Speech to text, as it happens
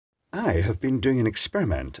I have been doing an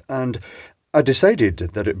experiment, and I decided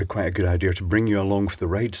that it'd be quite a good idea to bring you along for the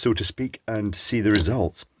ride, so to speak, and see the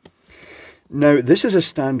results. Now, this is a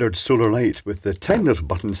standard solar light with the tiny little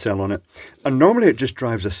button cell on it, and normally it just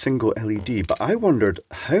drives a single LED, but I wondered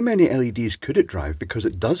how many LEDs could it drive because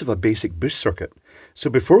it does have a basic boost circuit. So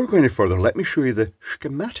before we go any further, let me show you the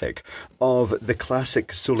schematic of the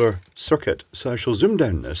classic solar circuit. So I shall zoom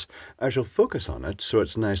down this, I shall focus on it so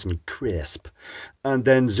it's nice and crisp, and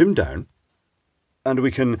then zoom down, and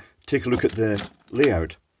we can take a look at the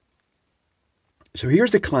layout. So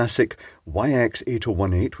here's the classic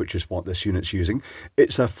YX8018, which is what this unit's using.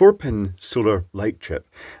 It's a 4-pin solar light chip,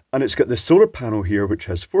 and it's got the solar panel here, which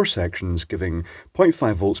has 4 sections, giving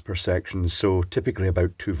 0.5 volts per section, so typically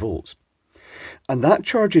about 2 volts. And that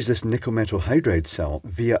charges this nickel metal hydride cell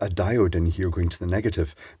via a diode in here going to the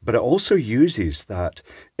negative, but it also uses that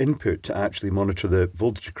input to actually monitor the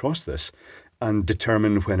voltage across this and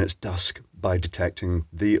determine when it's dusk by detecting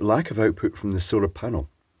the lack of output from the solar panel.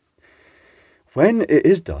 When it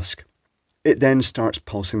is dusk, it then starts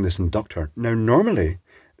pulsing this inductor. Now, normally,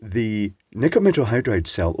 the nickel metal hydride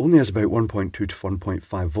cell only has about 1.2 to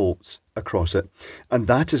 1.5 volts across it, and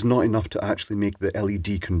that is not enough to actually make the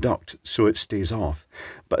LED conduct, so it stays off.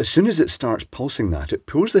 But as soon as it starts pulsing that, it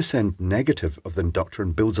pulls this end negative of the inductor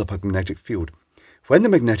and builds up a magnetic field. When the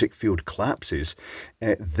magnetic field collapses,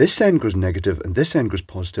 this end goes negative and this end goes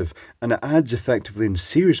positive, and it adds effectively in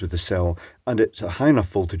series with the cell, and it's a high enough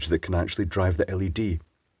voltage that can actually drive the LED.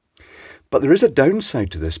 But there is a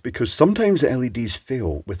downside to this, because sometimes the LEDs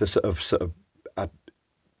fail with a sort of a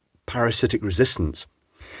parasitic resistance.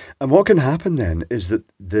 And what can happen then is that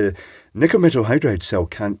the nickel metal hydride cell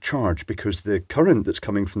can't charge because the current that's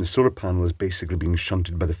coming from the solar panel is basically being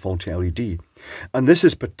shunted by the faulty LED. And this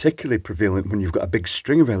is particularly prevalent when you've got a big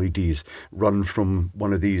string of LEDs run from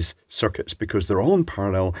one of these circuits, because they're all in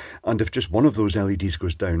parallel, and if just one of those LEDs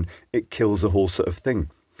goes down, it kills the whole sort of thing.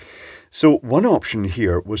 So one option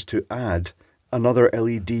here was to add another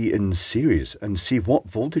LED in series and see what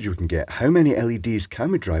voltage we can get. How many LEDs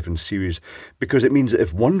can we drive in series? Because it means that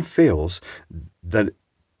if one fails, then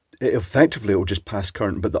it will just pass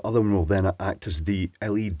current, but the other one will then act as the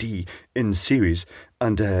LED in series,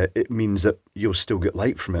 and it means that you'll still get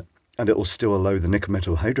light from it, and it will still allow the nickel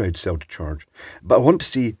metal hydride cell to charge. But I want to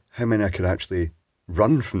see how many I could actually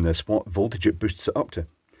run from this, what voltage it boosts it up to.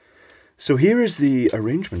 So here is the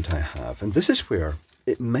arrangement I have, and this is where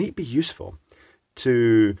it might be useful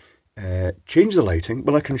to change the lighting.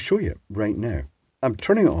 Well, I can show you right now. I'm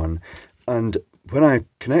turning it on, and when I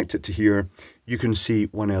connect it to here, you can see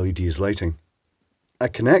one LED is lighting. I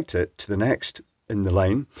connect it to the next in the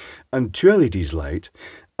line, and 2 LEDs light,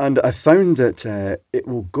 and I found that it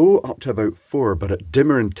will go up to about 4, but at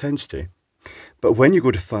dimmer intensity. But when you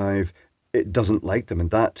go to 5, it doesn't like them, and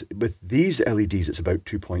that with these LEDs it's about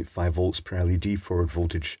 2.5 volts per LED forward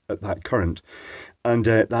voltage at that current, and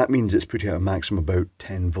that means it's putting out a maximum about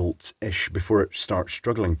 10 volts ish before it starts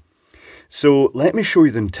struggling. So let me show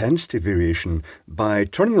you the intensity variation by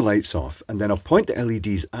turning the lights off, and then I'll point the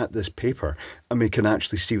LEDs at this paper and we can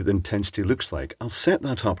actually see what the intensity looks like. I'll set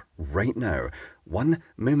that up right now. One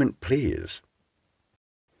moment please.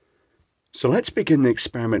 So let's begin the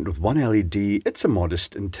experiment with one LED. It's a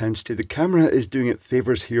modest intensity. The camera is doing it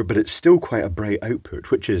favours here, but it's still quite a bright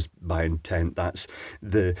output, which is by intent. That's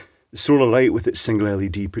the solar light with its single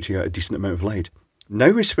LED putting out a decent amount of light.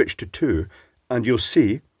 Now we switch to 2, and you'll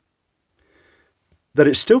see that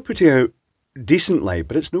it's still putting out decent light,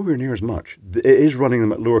 but it's nowhere near as much. It is running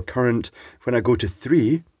them at lower current. When I go to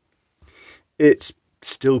 3, it's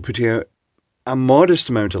still putting out a modest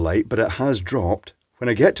amount of light, but it has dropped. When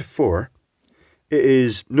I get to 4, it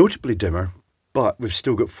is notably dimmer, but we've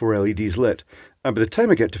still got 4 LEDs lit. And by the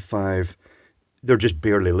time I get to 5, they're just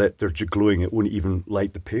barely lit. They're just glowing. It won't even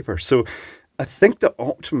light the paper. So I think the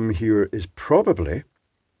optimum here is probably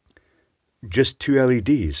just 2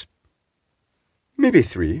 LEDs. Maybe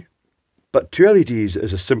 3, but 2 LEDs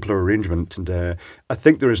is a simpler arrangement, and I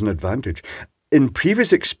think there is an advantage. In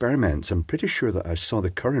previous experiments, I'm pretty sure that I saw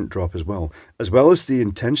the current drop as well as the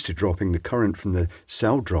intensity dropping, the current from the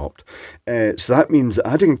cell dropped. So that means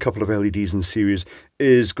adding a couple of LEDs in series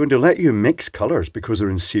is going to let you mix colours because they're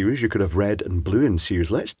in series. You could have red and blue in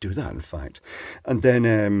series. Let's do that, in fact. And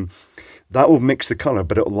then that will mix the colour,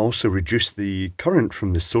 but it will also reduce the current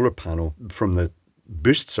from the solar panel, from the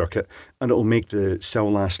boost circuit, and it will make the cell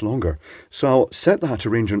last longer. So I'll set that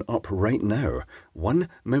arrangement up right now. One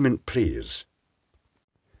moment please.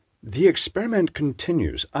 The experiment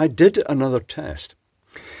continues. I did another test.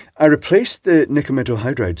 I replaced the nickel metal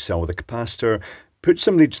hydride cell with a capacitor, put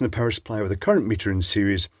some leads in the power supply with a current meter in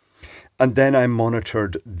series, And then I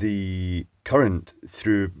monitored the current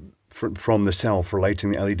through from the cell for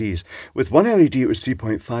lighting the LEDs. With one LED it was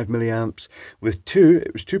 3.5 milliamps, with two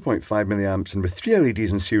it was 2.5 milliamps, and with three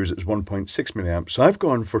LEDs in series it was 1.6 milliamps. So I've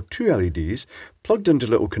gone for two LEDs, plugged into a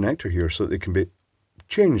little connector here so that they can be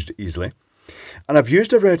changed easily. And I've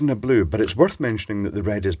used a red and a blue, but it's worth mentioning that the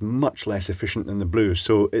red is much less efficient than the blue,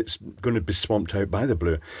 so it's going to be swamped out by the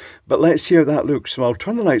blue. But let's see how that looks. So I'll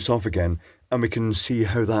turn the lights off again and we can see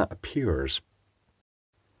how that appears.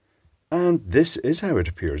 And this is how it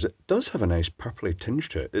appears. It does have a nice purpley tinge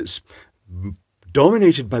to it. It's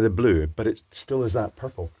dominated by the blue, but it still is that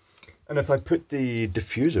purple. And if I put the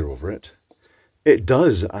diffuser over it, it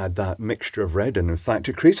does add that mixture of red in. In fact,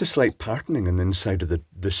 it creates a slight patterning on the inside of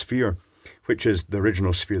the sphere, which is the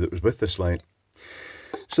original sphere that was with this light.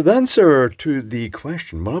 So the answer to the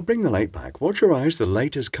question, well, I'll bring the light back. Watch your eyes, the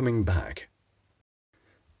light is coming back.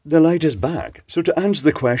 The light is back. So to answer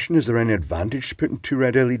the question, is there any advantage to putting two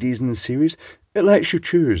red LEDs in the series? It lets you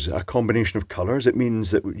choose a combination of colours. It means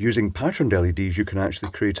that using patterned LEDs, you can actually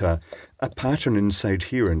create a pattern inside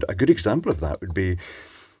here. And a good example of that would be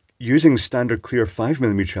using standard clear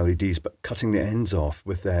 5mm LEDs, but cutting the ends off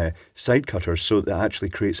with side cutters so that actually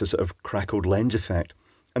creates a sort of crackled lens effect.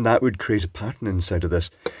 And that would create a pattern inside of this.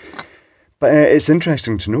 But it's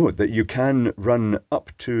interesting to note that you can run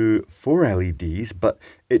up to 4 LEDs, but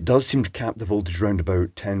it does seem to cap the voltage around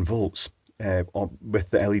about 10 volts with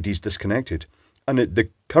the LEDs disconnected. And the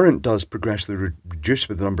current does progressively reduce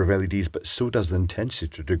with the number of LEDs, but so does the intensity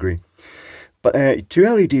to a degree. But 2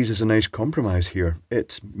 LEDs is a nice compromise here.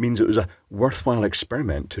 It means it was a worthwhile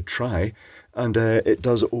experiment to try, and it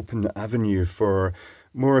does open the avenue for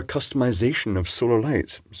more customization of solar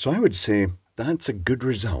lights. So I would say that's a good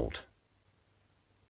result.